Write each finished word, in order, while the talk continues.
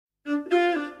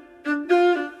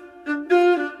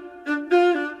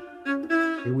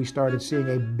We started seeing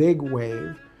a big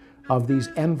wave of these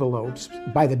envelopes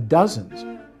by the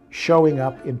dozens showing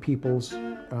up in people's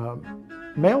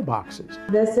mailboxes.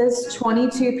 This is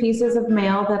 22 pieces of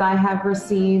mail that I have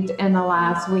received in the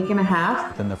last week and a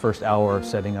half. Within the first hour of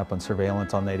setting up on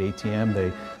surveillance on that ATM,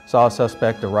 they saw a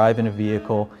suspect arrive in a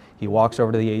vehicle. He walks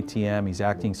over to the ATM, he's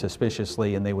acting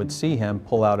suspiciously, and they would see him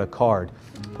pull out a card,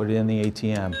 put it in the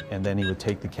ATM, and then he would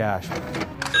take the cash.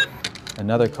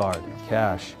 Another card,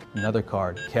 cash, another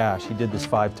card, cash. He did this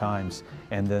 5 times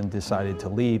and then decided to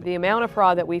leave. The amount of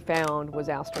fraud that we found was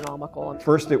astronomical.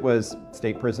 First it was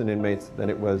state prison inmates, then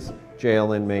it was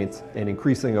jail inmates, and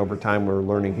increasingly over time we're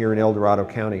learning here in El Dorado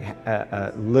County,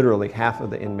 literally half of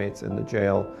the inmates in the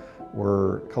jail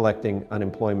were collecting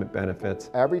unemployment benefits.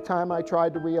 Every time I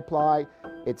tried to reapply,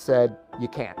 it said, you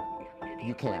can't.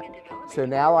 So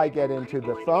now I get into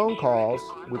the phone calls,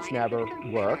 which never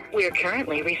work. We are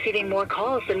currently receiving more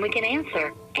calls than we can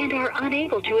answer and are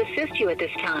unable to assist you at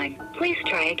this time. Please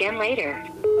try again later.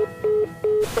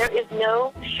 There is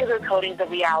no sugarcoating the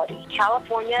reality.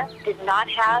 California did not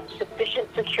have sufficient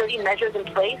security measures in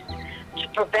place to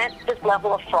prevent this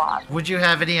level of fraud. Would you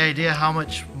have any idea how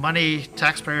much money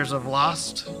taxpayers have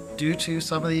lost due to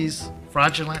some of these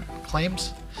fraudulent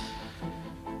claims?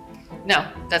 No,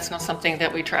 that's not something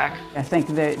that we track. I think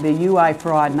the UI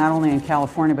fraud, not only in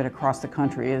California but across the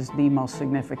country, is the most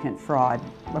significant fraud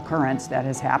occurrence that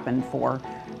has happened for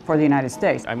the United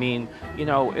States. I mean, you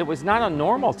know, it was not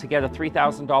unnormal to get a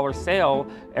 $3,000 sale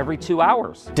every 2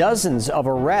 hours. Dozens of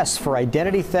arrests for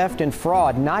identity theft and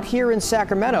fraud, not here in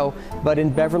Sacramento, but in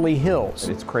Beverly Hills.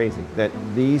 It's crazy that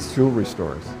these jewelry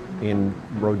stores in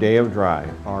Rodeo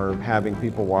Drive are having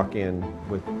people walk in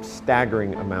with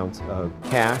staggering amounts of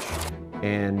cash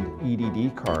and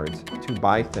EDD cards to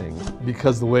buy things.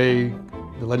 Because the way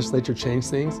the legislature changed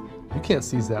things, you can't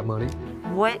seize that money.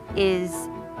 What is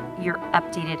your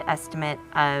updated estimate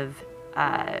of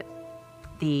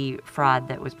the fraud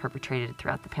that was perpetrated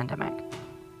throughout the pandemic?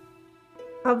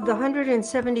 Of the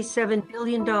 $177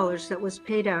 billion that was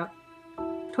paid out,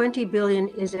 $20 billion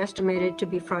is estimated to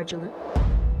be fraudulent.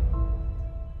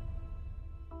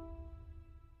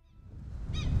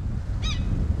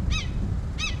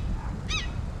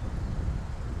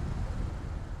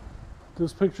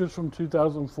 This picture's from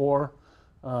 2004.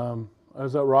 I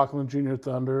was at Rockland Junior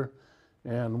Thunder,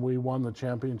 and we won the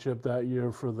championship that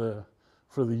year for the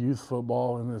youth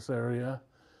football in this area.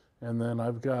 And then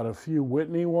I've got a few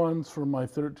Whitney ones from my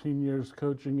 13 years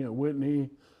coaching at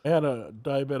Whitney. I had a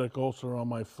diabetic ulcer on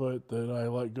my foot that I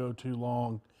let go too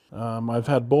long. I've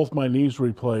had both my knees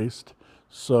replaced,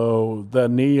 so that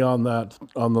knee on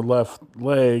the left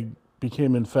leg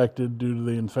became infected due to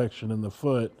the infection in the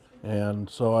foot. And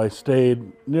so I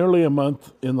stayed nearly a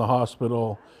month in the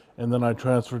hospital, and then I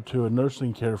transferred to a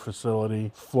nursing care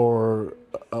facility for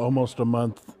almost a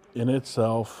month in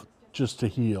itself just to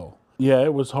heal. Yeah,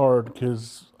 it was hard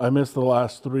because I missed the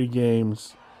last 3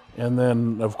 games, and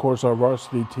then of course our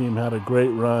varsity team had a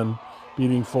great run,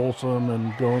 beating Folsom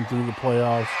and going through the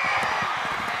playoffs.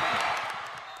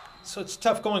 So it's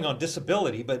tough going on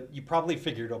disability, but you probably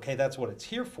figured, okay, that's what it's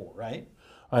here for, right?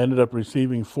 I ended up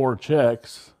receiving 4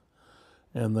 checks,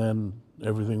 and then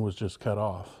everything was just cut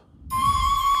off.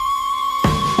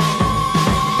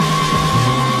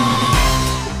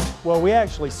 Well, we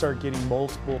actually start getting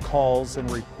multiple calls and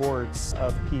reports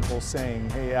of people saying,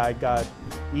 hey, I got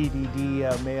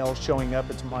EDD mail showing up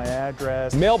at my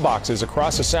address. Mailboxes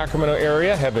across the Sacramento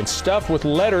area have been stuffed with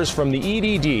letters from the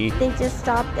EDD. They just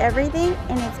stopped everything,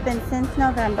 and it's been since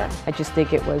November. I just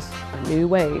think it was a new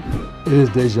wave. It is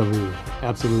deja vu,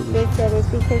 absolutely. They said it's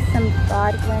because some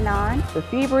fraud went on. The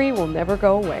thievery will never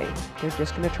go away. They're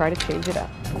just going to try to change it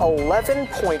up.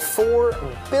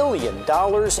 $11.4 billion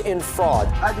in fraud.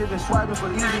 I did the swiping for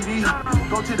EDD.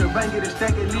 Go to the bank, get a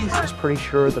stack at least. I was pretty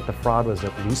sure that the fraud was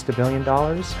at least $1 billion.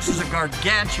 This is a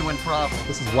gargantuan problem.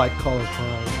 This is white collar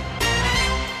crime.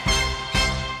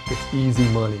 It's easy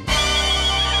money.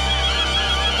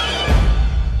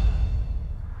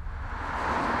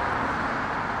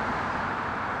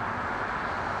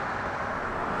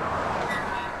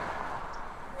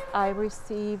 I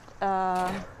received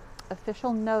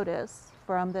official notice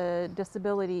from the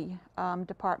disability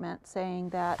department saying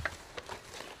that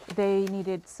they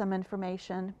needed some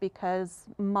information because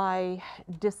my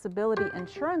disability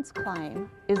insurance claim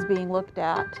is being looked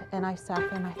at. And I sat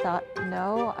there and I thought,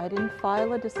 no, I didn't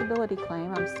file a disability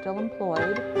claim. I'm still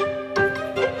employed.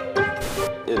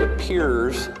 It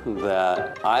appears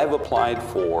that I've applied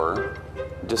for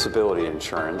disability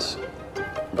insurance,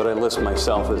 but I list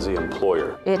myself as the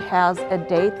employer. It has a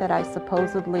date that I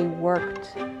supposedly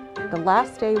worked. The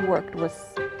last day worked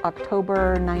was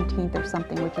October 19th or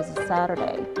something, which is a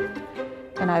Saturday.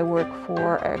 And I work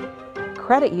for a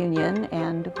credit union,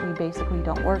 and we basically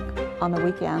don't work on the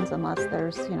weekends unless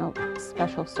there's,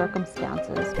 special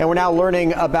circumstances. And we're now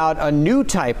learning about a new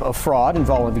type of fraud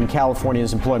involving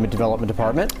California's Employment Development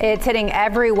Department. It's hitting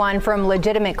everyone from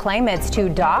legitimate claimants to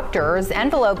doctors.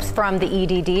 Envelopes from the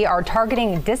EDD are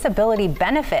targeting disability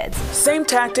benefits. Same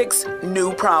tactics,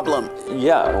 new problem.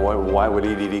 Yeah, why would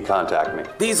EDD contact me?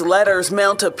 These letters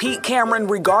mailed to Pete Cameron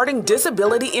regarding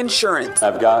disability insurance.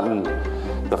 I've gotten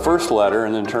the first letter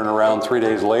and then turn around 3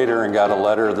 days later and got a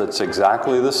letter that's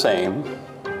exactly the same,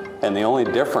 and the only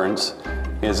difference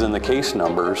is in the case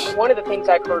numbers. One of the things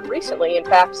I've heard recently, in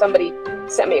fact, somebody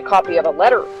sent me a copy of a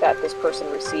letter that this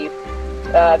person received,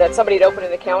 that somebody had opened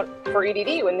an account for EDD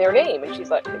in their name, and she's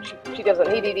like, she doesn't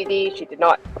need EDD, she did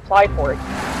not apply for it.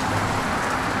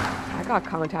 I got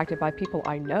contacted by people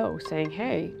I know saying,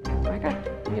 hey, I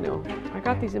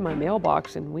got these in my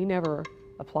mailbox and we never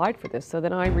applied for this. So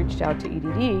then I reached out to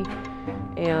EDD,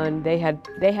 and they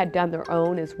had done their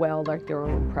own as well, like their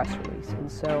own press release.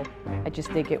 And so I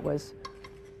just think it was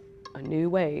a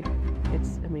new wave.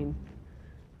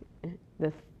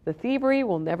 The thievery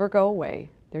will never go away.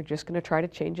 They're just going to try to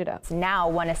change it up. Now,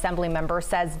 one assembly member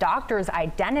says doctors'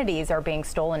 identities are being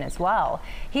stolen as well.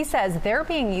 He says they're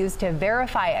being used to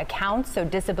verify accounts so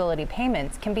disability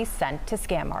payments can be sent to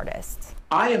scam artists.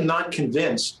 I am not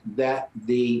convinced that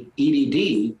the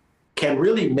EDD can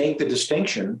really make the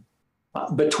distinction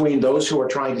between those who are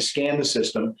trying to scam the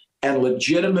system and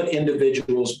legitimate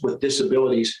individuals with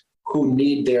disabilities who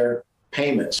need their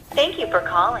payments. Thank you for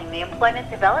calling the Employment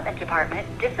Development Department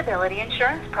Disability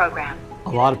Insurance Program. A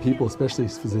lot of people, especially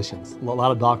physicians, a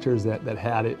lot of doctors that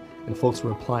had it, and folks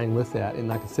were applying with that. And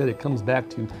like I said, it comes back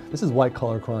to, this is white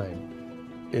collar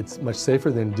crime. It's much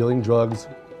safer than dealing drugs,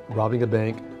 robbing a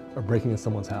bank, or breaking in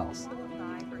someone's house,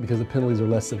 because the penalties are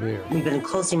less severe. We've been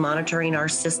closely monitoring our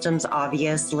systems,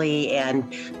 obviously,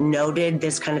 and noted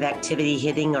this kind of activity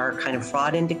hitting our kind of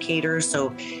fraud indicators.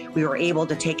 So we were able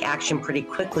to take action pretty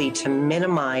quickly to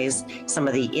minimize some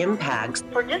of the impacts.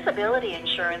 For disability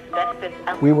insurance benefits,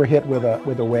 We were hit with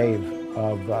a wave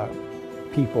of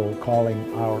people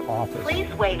calling our office.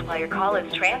 please wait while your call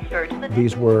is transferred to the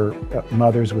These were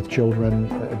mothers with children.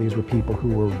 These were people who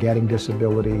were getting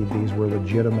disability. These were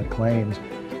legitimate claims,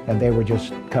 and they were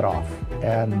just cut off,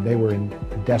 and they were in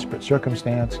desperate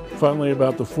circumstance. Finally,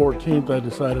 about the 14th, I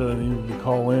decided I needed to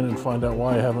call in and find out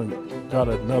why I haven't got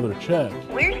another check.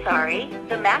 We're sorry.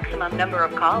 The maximum number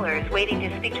of callers waiting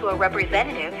to speak to a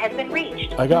representative has been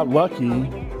reached. I got lucky,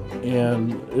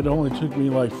 and it only took me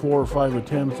like 4 or 5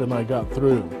 attempts and I got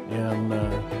through. And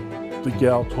the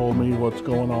gal told me what's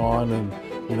going on, and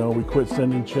we quit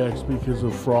sending checks because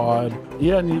of fraud.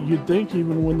 Yeah, and you'd think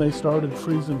even when they started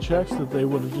freezing checks that they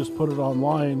would have just put it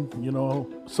online,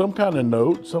 some kind of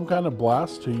note, some kind of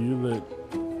blast to you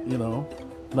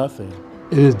that, nothing.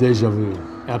 It is deja vu.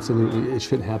 Absolutely, it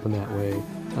shouldn't happen that way.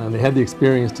 They had the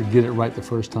experience to get it right the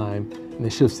first time, and they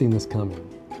should have seen this coming.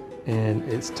 And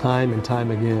it's time and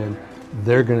time again,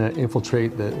 they're going to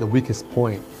infiltrate the weakest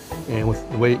point. And with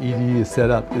the way EDD is set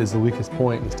up, it is the weakest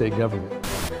point in the state government.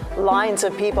 Lines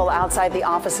of people outside the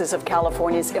offices of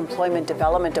California's Employment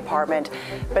Development Department.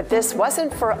 But this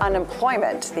wasn't for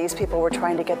unemployment. These people were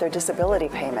trying to get their disability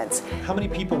payments. How many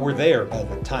people were there by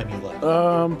the time you left?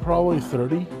 Probably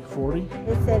 30, 40.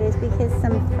 They said it's because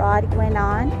some fraud went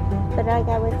on, but like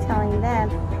I was telling them,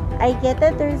 I get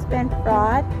that there's been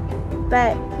fraud,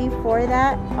 but before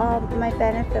that, my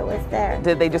benefit was there.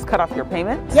 Did they just cut off your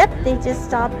payments? Yep, they just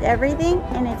stopped everything,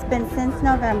 and it's been since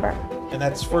November. And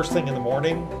that's first thing in the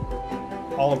morning,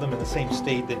 all of them in the same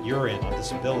state that you're in on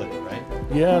disability, right?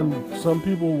 Yeah, and some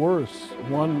people worse.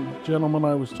 One gentleman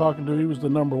I was talking to, he was the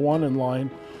 #1 in line.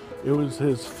 It was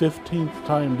his 15th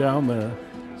time down there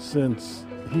since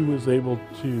he was able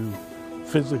to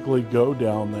physically go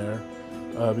down there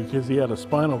because he had a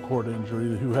spinal cord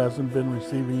injury, who hasn't been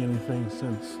receiving anything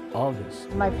since August.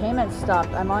 My payments stopped.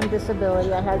 I'm on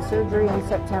disability. I had surgery in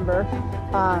September.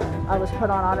 I was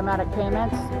put on automatic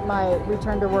payments. My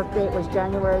return to work date was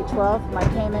January 12th. My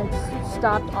payments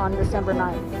stopped on December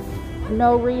 9th.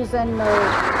 No reason,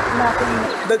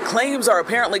 nothing. The claims are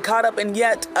apparently caught up in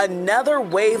yet another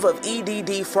wave of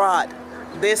EDD fraud.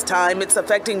 This time it's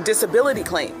affecting disability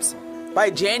claims. By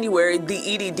January, the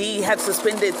EDD had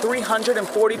suspended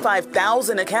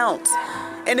 345,000 accounts.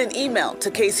 In an email to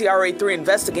KCRA 3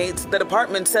 Investigates, the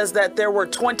department says that there were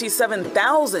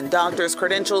 27,000 doctors'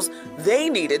 credentials they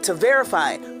needed to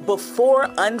verify before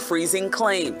unfreezing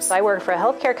claims. I work for a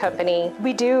healthcare company.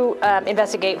 We do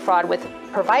investigate fraud with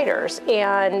providers.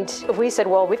 And we said,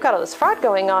 well, we've got all this fraud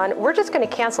going on. We're just going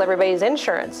to cancel everybody's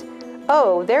insurance.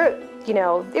 Oh,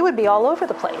 it would be all over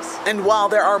the place. And while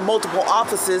there are multiple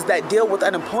offices that deal with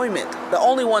unemployment, the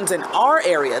only ones in our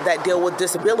area that deal with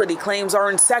disability claims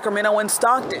are in Sacramento and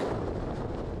Stockton.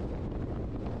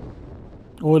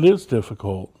 Well, it is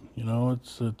difficult. You know,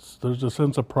 there's a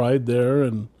sense of pride there,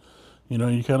 and you know,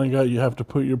 you have to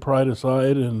put your pride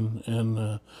aside,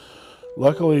 and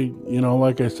luckily, you know,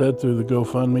 like I said, through the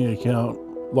GoFundMe account,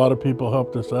 a lot of people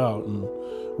helped us out, and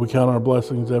we count our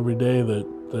blessings every day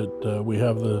that we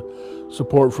have the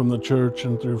support from the church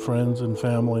and through friends and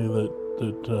family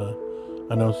that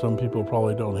I know some people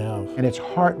probably don't have. And it's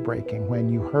heartbreaking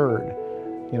when you heard,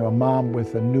 you know, a mom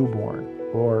with a newborn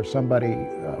or somebody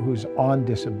who's on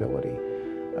disability,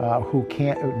 who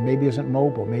maybe isn't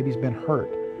mobile, maybe has been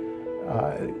hurt,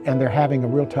 and they're having a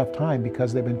real tough time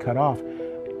because they've been cut off.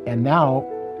 And now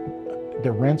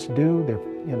their rent's due,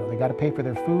 they got to pay for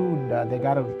their food, they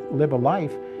got to live a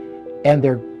life, and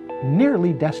they're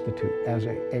nearly destitute as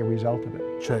a result of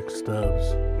it. Check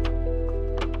stubs.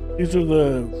 These are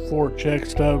the 4 check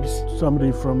stubs.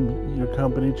 Somebody from your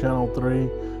company, Channel 3,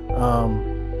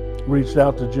 reached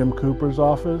out to Jim Cooper's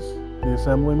office, the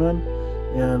assemblyman,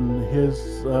 and his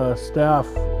staff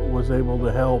was able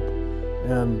to help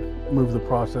and move the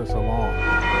process along.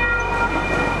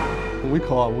 When we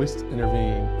call, we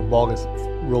intervene, the ball gets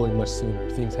rolling much sooner.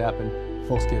 Things happen,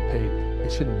 folks get paid.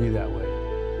 It shouldn't be that way.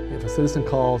 If a citizen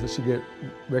calls, it should get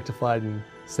rectified in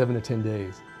 7 to 10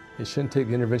 days. It shouldn't take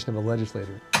the intervention of a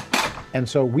legislator. And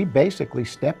so we basically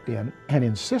stepped in and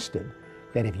insisted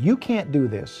that if you can't do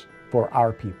this for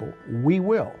our people, we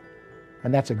will.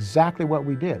 And that's exactly what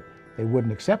we did. They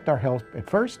wouldn't accept our help at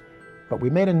first, but we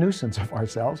made a nuisance of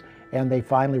ourselves, and they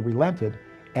finally relented,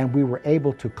 and we were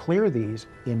able to clear these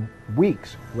in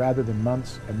weeks rather than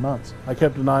months and months. I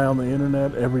kept an eye on the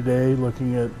internet every day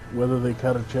looking at whether they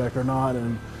cut a check or not,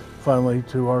 and finally,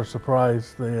 to our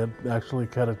surprise, they had actually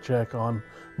cut a check on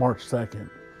March 2nd.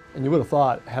 And you would have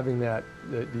thought, having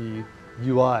the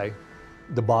UI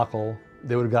debacle,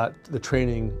 they would have got the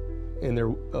training in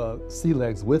their sea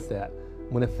legs with that,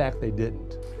 when in fact they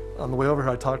didn't. On the way over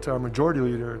here, I talked to our majority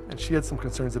leader, and she had some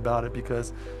concerns about it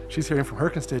because she's hearing from her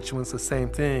constituents the same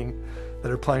thing,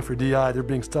 that are applying for DI, they're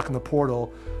being stuck in the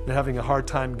portal, they're having a hard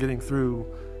time getting through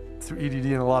EDD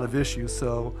and a lot of issues.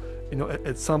 So, you know,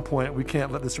 at some point, we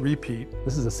can't let this repeat.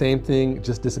 This is the same thing,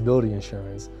 just disability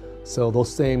insurance. So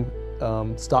those same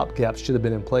stop gaps should have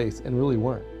been in place and really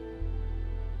weren't.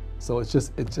 So it's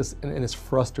just, and it's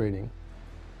frustrating.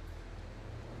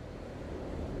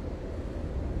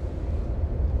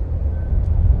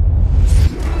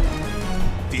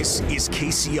 This is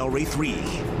KCRA 3.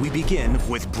 We begin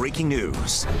with breaking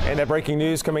news. And that breaking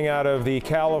news coming out of the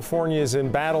California's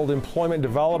Embattled Employment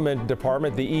Development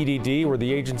Department, the EDD, where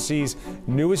the agency's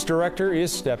newest director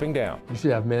is stepping down. You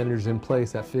should have managers in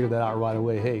place that figure that out right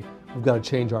away. Hey, we've got to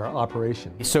change our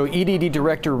operation. So EDD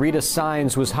Director Rita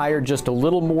Sines was hired just a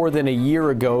little more than a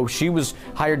year ago. She was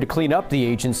hired to clean up the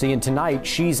agency, and tonight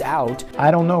she's out.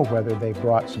 I don't know whether they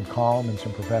brought some calm and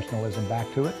some professionalism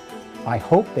back to it. I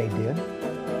hope they did,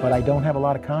 but I don't have a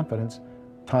lot of confidence.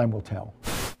 Time will tell.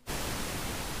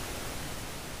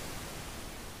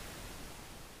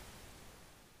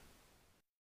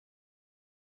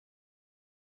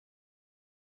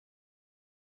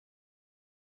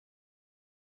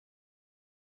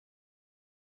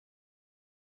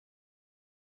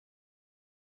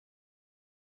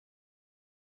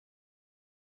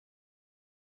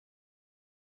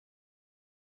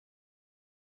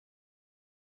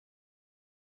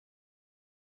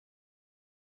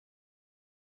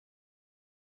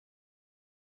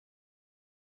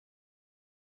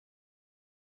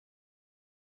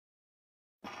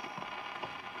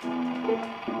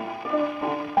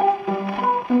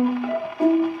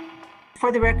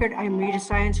 For the record, I am Rita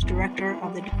Sines, Director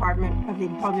of the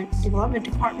Employment Development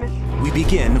Department. We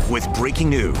begin with breaking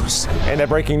news. And that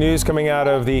breaking news coming out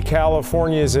of the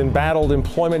California's Embattled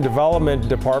Employment Development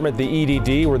Department, the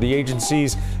EDD, where the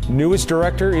agency's newest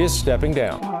director is stepping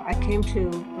down. I came to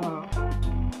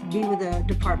be with the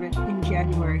department in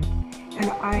January, and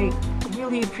I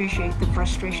really appreciate the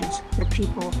frustrations that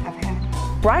people have had.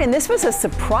 Brian, this was a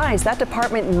surprise. That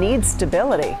department needs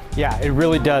stability. Yeah, it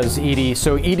really does, Edie.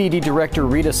 So EDD Director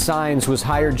Rita Sines was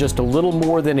hired just a little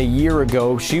more than a year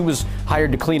ago. She was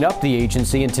hired to clean up the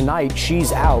agency, and tonight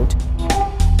she's out.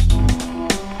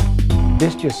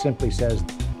 This just simply says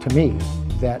to me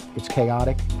that it's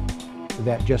chaotic,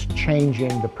 that just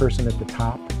changing the person at the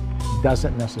top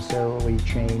doesn't necessarily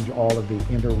change all of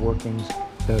the inner workings,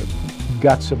 the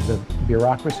guts of the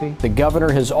bureaucracy. The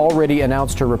governor has already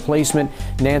announced her replacement,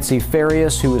 Nancy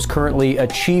Farias, who is currently a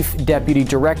chief deputy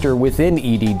director within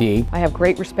EDD. I have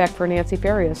great respect for Nancy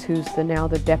Farias, who's now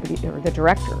the deputy or the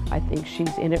director. I think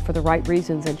she's in it for the right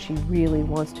reasons, and she really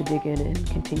wants to dig in and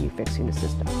continue fixing the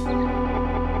system.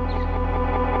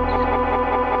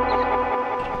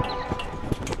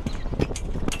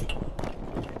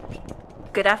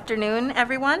 Good afternoon,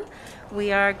 everyone.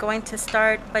 We are going to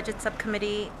start Budget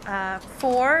Subcommittee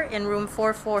 4 in room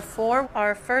 444.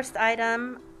 Our first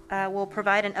item will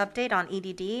provide an update on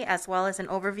EDD as well as an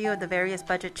overview of the various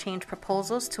budget change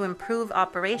proposals to improve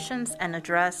operations and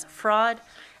address fraud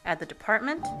at the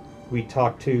department. We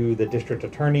talked to the district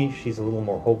attorney. She's a little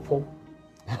more hopeful.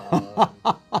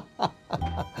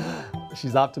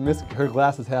 She's optimistic. Her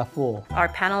glass is half full. Our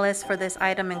panelists for this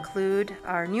item include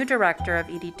our new director of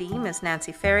EDD, Ms.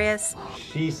 Nancy Farias.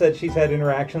 She said she's had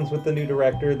interactions with the new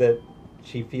director that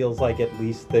she feels like at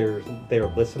least they're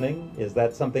listening. Is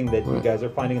that something that you guys are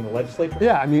finding in the legislature?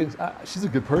 Yeah, I mean, she's a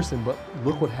good person, but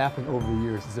look what happened over the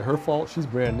years. Is it her fault? She's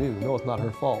brand new. No, it's not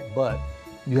her fault, but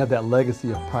you have that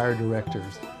legacy of prior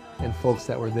directors and folks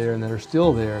that were there and that are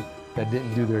still there that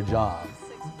didn't do their job.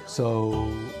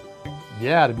 So,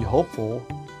 yeah, to be hopeful,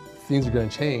 things are going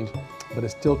to change, but it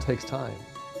still takes time.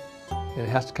 And it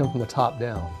has to come from the top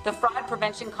down. The fraud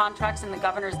prevention contracts in the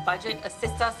governor's budget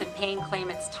assist us in paying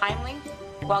claimants timely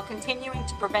while continuing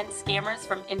to prevent scammers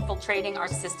from infiltrating our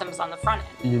systems on the front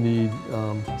end. You need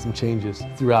some changes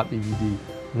throughout EDD,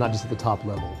 not just at the top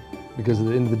level. Because at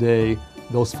the end of the day,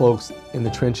 those folks in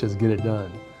the trenches get it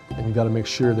done. And you've got to make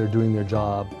sure they're doing their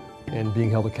job and being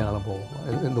held accountable.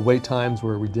 And the wait times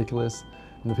were ridiculous.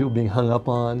 And the people being hung up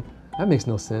on, that makes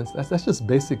no sense. That's just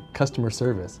basic customer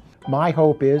service. My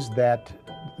hope is that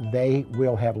they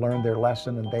will have learned their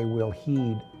lesson and they will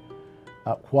heed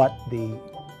what the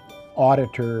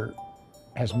auditor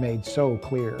has made so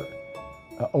clear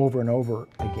over and over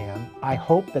again. I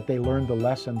hope that they learned the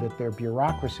lesson that their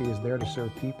bureaucracy is there to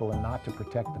serve people and not to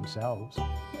protect themselves.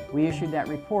 We issued that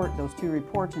report, those 2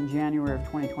 reports in January of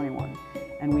 2021,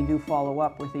 and we do follow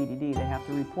up with EDD. They have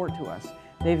to report to us.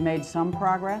 They've made some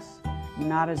progress,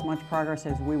 not as much progress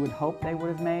as we would hope they would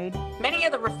have made. Many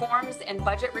of the reforms and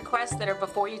budget requests that are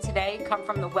before you today come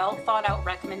from the well thought out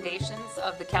recommendations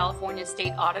of the California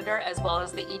State Auditor as well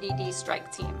as the EDD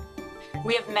strike team.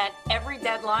 We have met every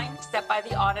deadline set by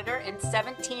the auditor, and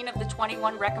 17 of the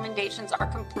 21 recommendations are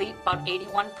complete, about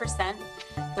 81%.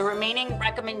 The remaining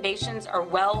recommendations are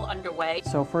well underway.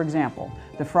 So for example,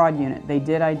 the fraud unit, they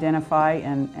did identify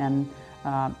and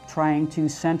trying to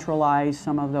centralize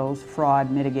some of those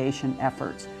fraud mitigation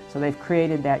efforts. So they've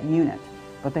created that unit,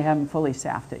 but they haven't fully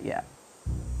staffed it yet.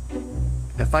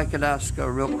 If I could ask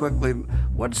real quickly,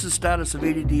 what's the status of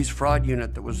EDD's fraud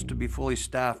unit that was to be fully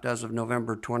staffed as of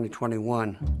November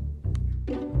 2021?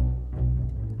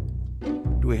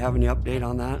 Do we have any update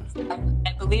on that?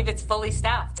 I believe it's fully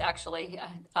staffed, actually.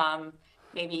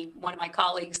 Maybe one of my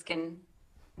colleagues can.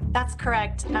 That's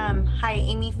correct. Hi,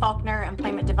 Amy Faulkner,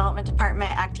 Employment Development Department,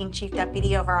 Acting Chief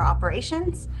Deputy over our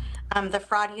operations. The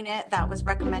fraud unit that was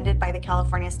recommended by the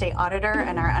California State Auditor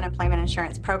and our unemployment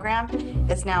insurance program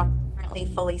is now currently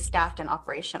fully staffed and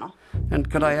operational.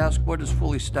 And could I ask, what does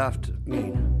fully staffed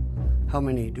mean? How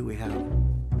many do we have?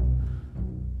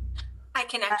 I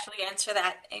can actually answer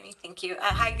that, Amy. Thank you.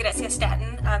 Hi, Gracia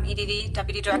Staton, EDD,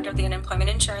 Deputy Director of the Unemployment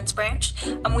Insurance Branch.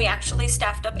 We actually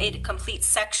staffed up a complete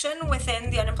section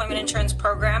within the Unemployment Insurance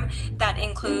Program that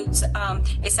includes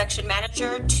a section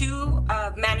manager, 2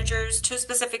 managers, 2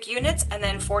 specific units, and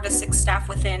then 4 to 6 staff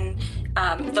within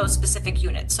those specific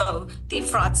units. So the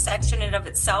fraud section in and of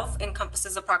itself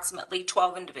encompasses approximately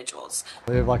 12 individuals.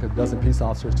 They have like a dozen peace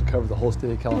officers to cover the whole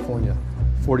state of California,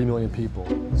 40 million people.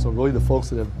 So really the folks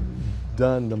that have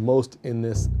done the most in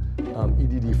this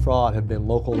EDD fraud have been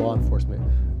local law enforcement.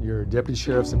 Your deputy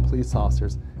sheriffs and police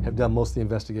officers have done most of the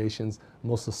investigations,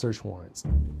 most of the search warrants.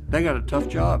 They got a tough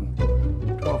job.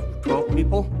 12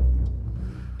 people?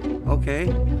 Okay.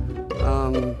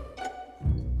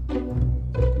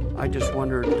 I just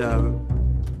wondered,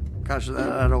 gosh,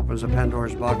 that opens a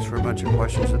Pandora's box for a bunch of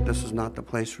questions that this is not the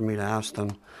place for me to ask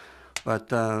them. But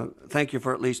thank you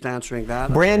for at least answering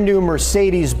that. Brand new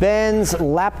Mercedes-Benz,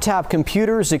 laptop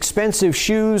computers, expensive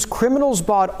shoes. Criminals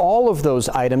bought all of those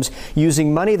items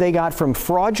using money they got from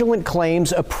fraudulent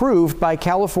claims approved by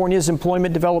California's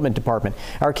Employment Development Department.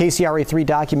 Our KCRA 3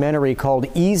 documentary called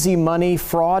Easy Money,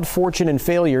 Fraud, Fortune, and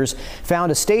Failures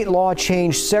found a state law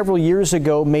change several years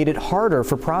ago made it harder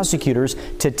for prosecutors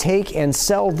to take and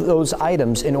sell those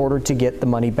items in order to get the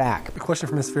money back. A question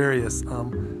for Ms. Farias.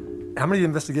 How many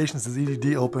investigations has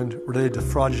EDD opened related to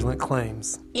fraudulent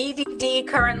claims? EDD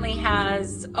currently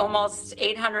has almost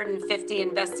 850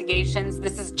 investigations.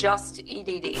 This is just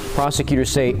EDD. Prosecutors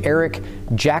say Eric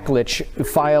Jacklich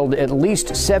filed at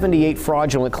least 78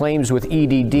 fraudulent claims with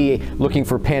EDD looking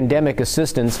for pandemic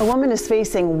assistance. A woman is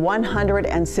facing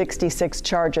 166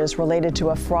 charges related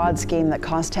to a fraud scheme that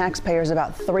cost taxpayers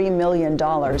about $3 million.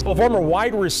 A former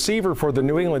wide receiver for the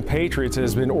New England Patriots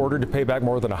has been ordered to pay back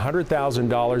more than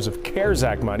 $100,000 of CARES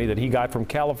Act money that he got from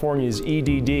California's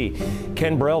EDD.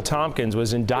 Ken Tompkins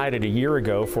was indicted a year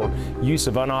ago for use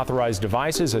of unauthorized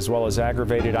devices as well as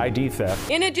aggravated ID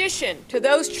theft. In addition to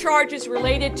those charges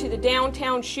related to the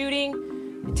downtown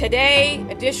shooting, today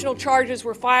additional charges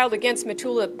were filed against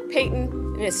Matula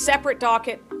Payton in a separate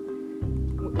docket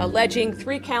alleging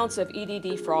 3 counts of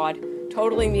EDD fraud,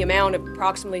 totaling the amount of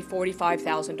approximately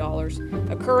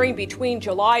 $45,000, occurring between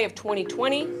July of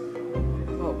 2020,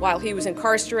 while he was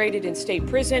incarcerated in state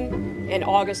prison, and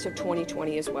August of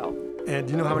 2020 as well. And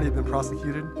do you know how many have been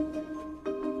prosecuted?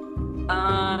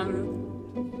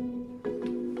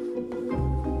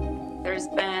 There's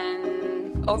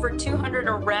been over 200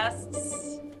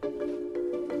 arrests.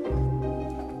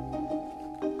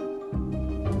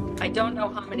 I don't know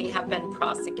how many have been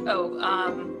prosecuted.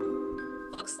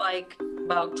 Looks like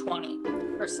about 20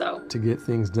 or so. To get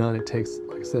things done, it takes,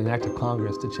 like I said, an act of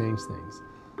Congress to change things.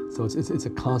 So it's a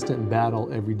constant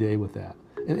battle every day with that.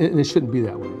 And it shouldn't be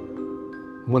that way.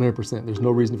 100%. There's no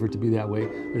reason for it to be that way.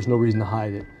 There's no reason to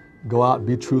hide it. Go out,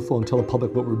 be truthful, and tell the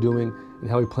public what we're doing and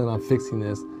how we plan on fixing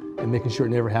this and making sure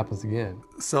it never happens again.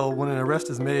 So when an arrest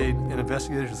is made and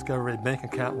investigators discover a bank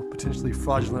account with potentially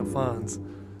fraudulent funds,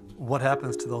 what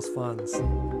happens to those funds?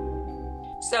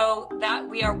 So that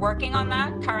we are working on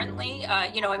that currently.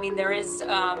 There is,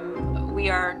 we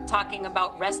are talking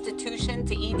about restitution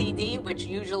to EDD, which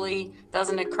usually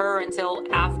doesn't occur until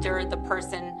after the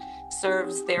person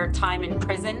serves their time in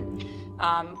prison.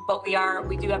 But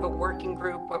we do have a working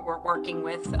group where we're working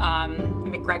with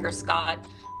McGregor Scott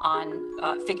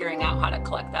on figuring out how to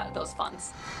collect those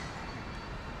funds.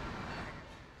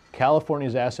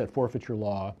 California's asset forfeiture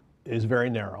law is very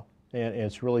narrow, and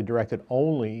it's really directed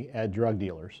only at drug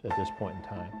dealers at this point in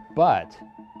time. But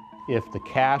if the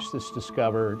cash that's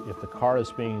discovered, if the car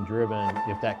is being driven,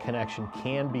 if that connection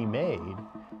can be made,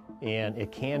 and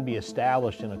it can be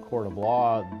established in a court of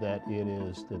law that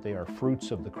they are fruits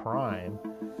of the crime,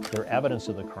 they're evidence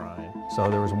of the crime.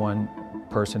 So there was one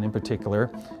person in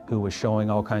particular who was showing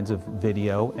all kinds of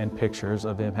video and pictures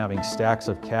of him having stacks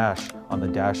of cash on the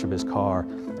dash of his car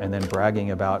and then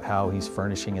bragging about how he's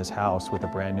furnishing his house with a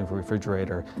brand new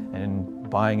refrigerator and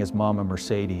buying his mom a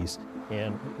Mercedes.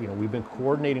 And we've been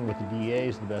coordinating with the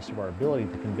DAs to the best of our ability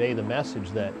to convey the message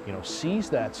that seize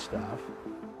that stuff,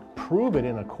 prove it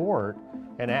in a court,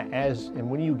 and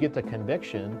when you get the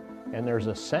conviction and there's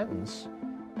a sentence,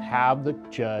 have the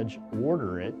judge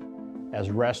order it as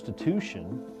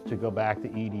restitution to go back to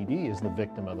EDD as the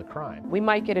victim of the crime. We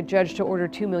might get a judge to order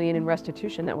 $2 million in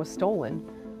restitution that was stolen,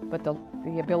 but the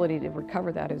ability to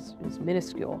recover that is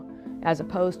minuscule, as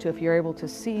opposed to if you're able to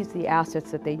seize the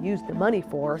assets that they used the money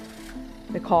for,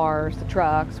 the cars, the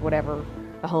trucks, whatever,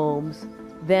 the homes,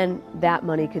 then that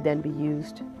money could then be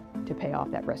used to pay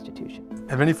off that restitution.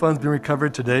 Have any funds been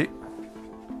recovered to date?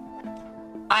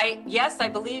 Yes, I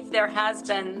believe there has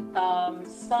been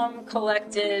some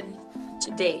collected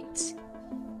to date.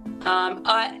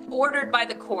 Ordered by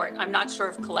the court. I'm not sure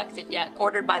if collected yet.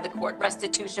 Ordered by the court.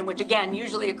 Restitution, which again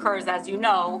usually occurs, as you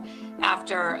know,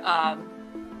 after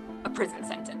a prison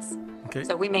sentence. Okay.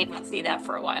 So we may not see that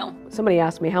for a while. Somebody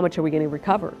asked me, how much are we going to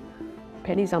recover?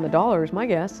 Pennies on the dollar is my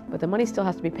guess, but the money still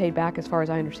has to be paid back, as far as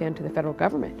I understand, to the federal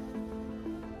government.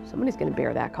 Somebody's going to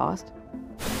bear that cost.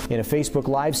 In a Facebook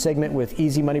Live segment with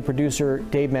Easy Money producer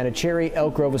Dave Manicherry,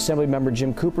 Elk Grove Assemblymember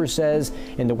Jim Cooper says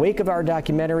in the wake of our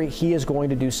documentary, he is going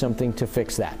to do something to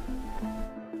fix that.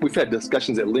 We've had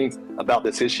discussions at length about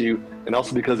this issue, and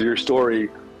also because of your story,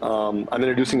 I'm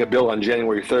introducing a bill on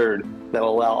January 3rd that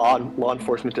will allow law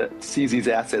enforcement to seize these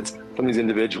assets from these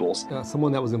individuals.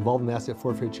 Someone that was involved in asset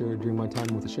forfeiture during my time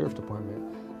with the Sheriff's Department,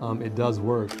 it does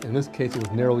work. In this case, it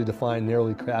was narrowly defined,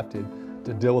 narrowly crafted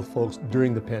to deal with folks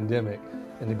during the pandemic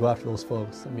and to go after those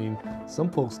folks. I mean, some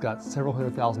folks got several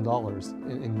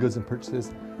 $100,000s in goods and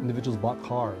purchases. Individuals bought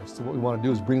cars. So what we want to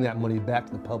do is bring that money back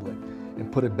to the public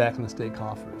and put it back in the state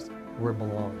coffers where it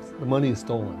belongs. The money is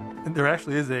stolen. And there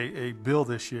actually is a bill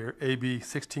this year, AB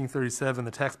 1637,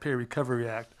 the Taxpayer Recovery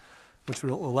Act, which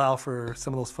will allow for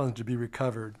some of those funds to be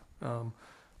recovered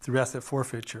through asset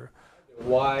forfeiture.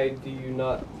 Why do you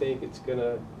not think it's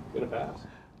gonna pass?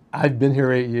 I've been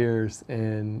here 8 years,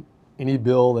 and any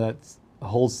bill that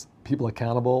holds people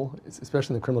accountable,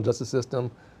 especially in the criminal justice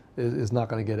system, is not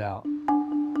going to get out.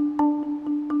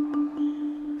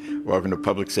 Welcome to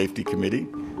Public Safety Committee.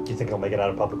 Do you think he'll make it out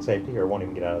of public safety or won't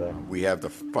even get out of there? We have the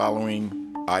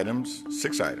following items,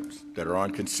 6 items that are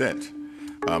on consent.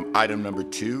 Item number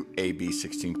 2, AB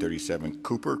 1637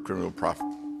 Cooper, criminal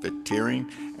profiteering,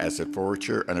 asset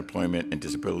forfeiture, unemployment and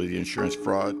disability insurance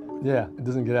fraud. Yeah, it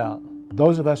doesn't get out.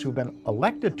 Those of us who've been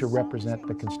elected to represent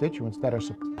the constituents that are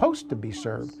supposed to be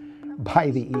served by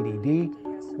the EDD,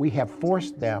 we have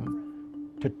forced them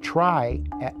to try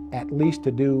at least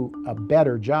to do a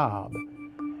better job.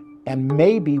 And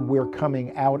maybe we're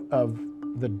coming out of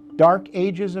the dark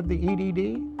ages of the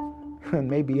EDD and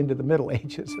maybe into the middle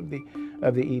ages of the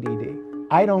EDD.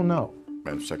 I don't know.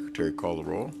 Madam Secretary, call the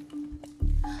roll.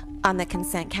 On the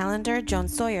consent calendar,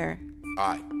 Jones Sawyer.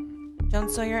 Aye.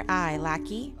 Jones Sawyer, aye.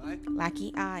 Lackey. Aye.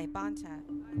 Lackey, aye. Bonta.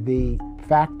 The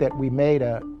fact that we made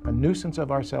a nuisance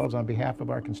of ourselves on behalf of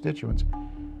our constituents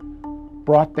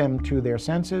brought them to their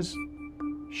senses,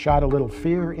 shot a little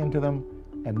fear into them,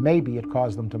 and maybe it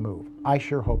caused them to move. I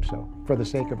sure hope so, for the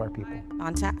sake of our people.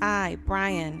 Bonta, aye.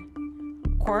 Bryan.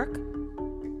 Quirk?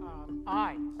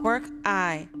 Aye. Quirk,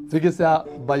 aye. If it gets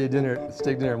out, buy you dinner,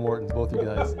 steak dinner at Morton's, both you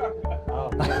guys.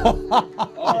 All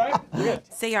right, good.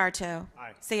 Sayarto.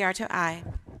 Aye. Sayarto, aye.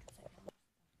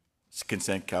 This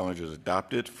consent calendar is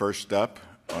adopted. First up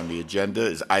on the agenda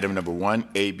is item number 1,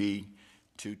 AB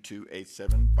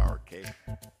 2287, Bauer K.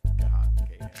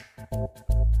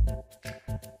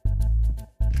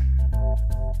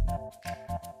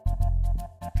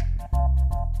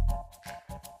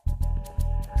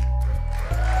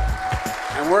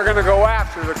 And we're going to go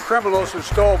after the criminals who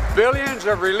stole billions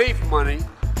of relief money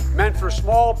meant for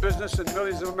small business and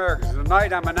millions of Americans.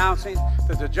 Tonight, I'm announcing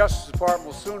that the Justice Department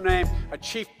will soon name a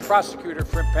chief prosecutor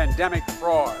for pandemic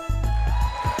fraud.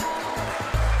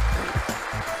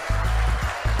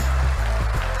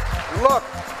 And look,